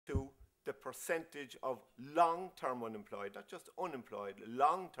percentage of long-term unemployed, not just unemployed,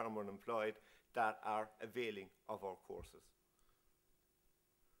 long-term unemployed, that are availing of our courses.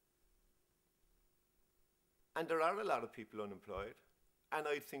 And there are a lot of people unemployed, and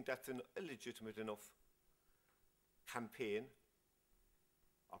I think that's a legitimate enough campaign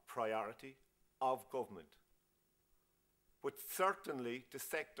or priority of government. But certainly the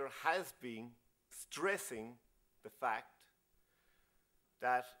sector has been stressing the fact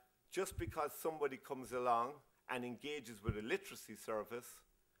that just because somebody comes along and engages with a literacy service,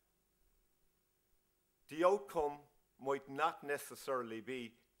 the outcome might not necessarily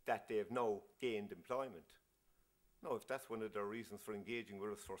be that they have now gained employment. No, if that's one of their reasons for engaging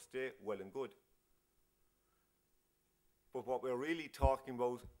with us first day, well and good. But what we're really talking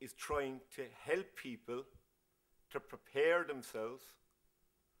about is trying to help people to prepare themselves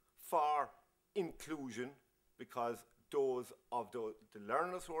for inclusion, because those of the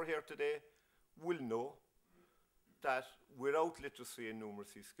learners who are here today will know that without literacy and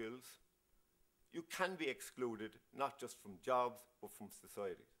numeracy skills, you can be excluded not just from jobs but from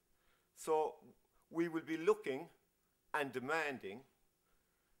society. So we will be looking and demanding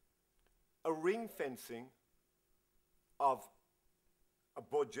a ring fencing of a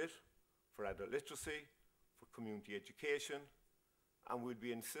budget for adult literacy, for community education, and we'll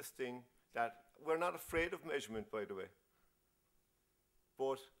be insisting that we're not afraid of measurement, by the way.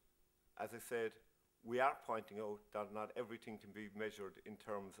 But, as I said, we are pointing out that not everything can be measured in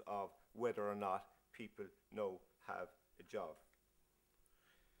terms of whether or not people now have a job.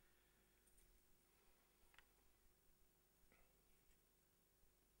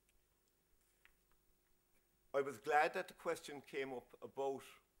 I was glad that the question came up about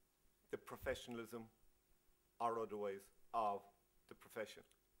the professionalism or otherwise of the profession.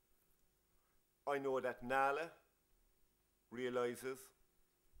 I know that NALA realises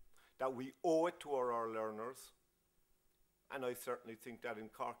that we owe it to our learners, and I certainly think that in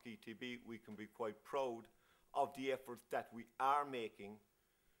Cork ETB we can be quite proud of the efforts that we are making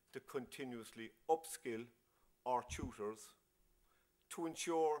to continuously upskill our tutors to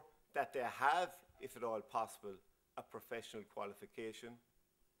ensure that they have, if at all possible, a professional qualification.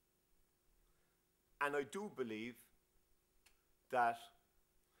 And I do believe that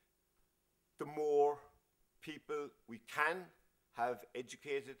the more people we can have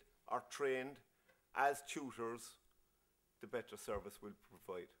educated or trained as tutors, the better service we'll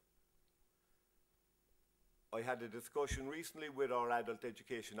provide. I had a discussion recently with our adult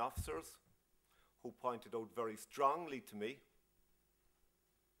education officers who pointed out very strongly to me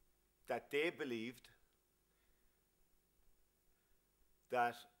that they believed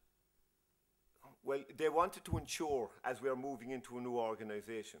that, well, they wanted to ensure, as we are moving into a new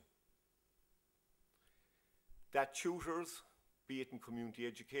organisation, that tutors, be it in community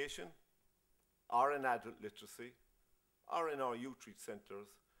education, or in adult literacy, or in our youth reach centres,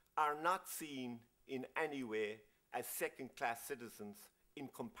 are not seen in any way as second-class citizens in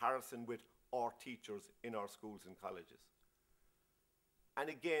comparison with our teachers in our schools and colleges. And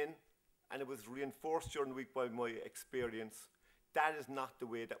again, and it was reinforced during the week by my experience, that is not the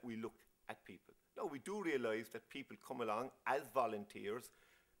way that we look at people. No, we do realise that people come along as volunteers,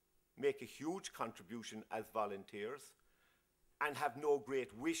 make a huge contribution as volunteers, and have no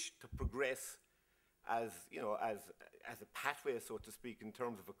great wish to progress as, you know, as a pathway, so to speak, in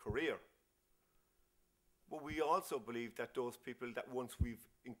terms of a career. But we also believe that those people, that once we've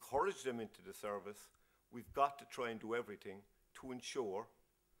encouraged them into the service, we've got to try and do everything to ensure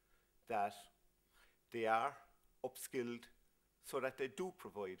that they are upskilled so that they do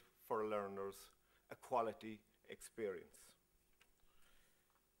provide for learners a quality experience.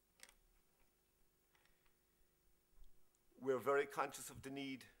 We're very conscious of the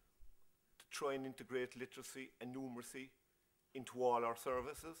need to try and integrate literacy and numeracy into all our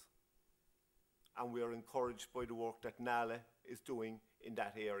services, and we are encouraged by the work that NALA is doing in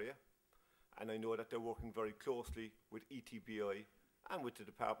that area, and I know that they're working very closely with ETBI and with the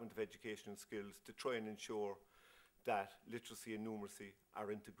Department of Education and Skills to try and ensure that literacy and numeracy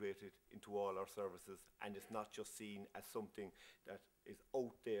are integrated into all our services, and it's not just seen as something that is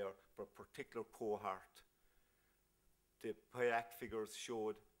out there for a particular cohort. The PIAC figures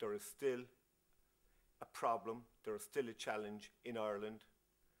showed there is still a problem, there is still a challenge in Ireland,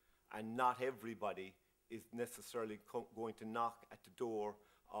 and not everybody is necessarily going to knock at the door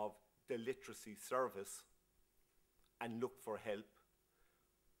of the literacy service and look for help.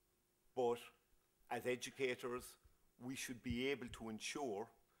 But as educators, we should be able to ensure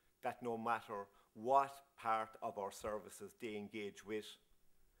that no matter what part of our services they engage with,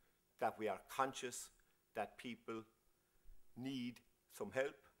 that we are conscious that people need some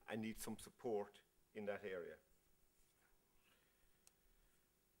help and need some support in that area.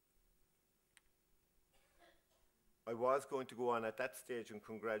 I was going to go on at that stage and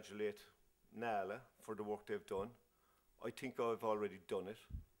congratulate NALA for the work they've done. I think I've already done it.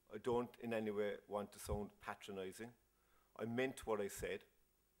 I don't in any way want to sound patronising. I meant what I said.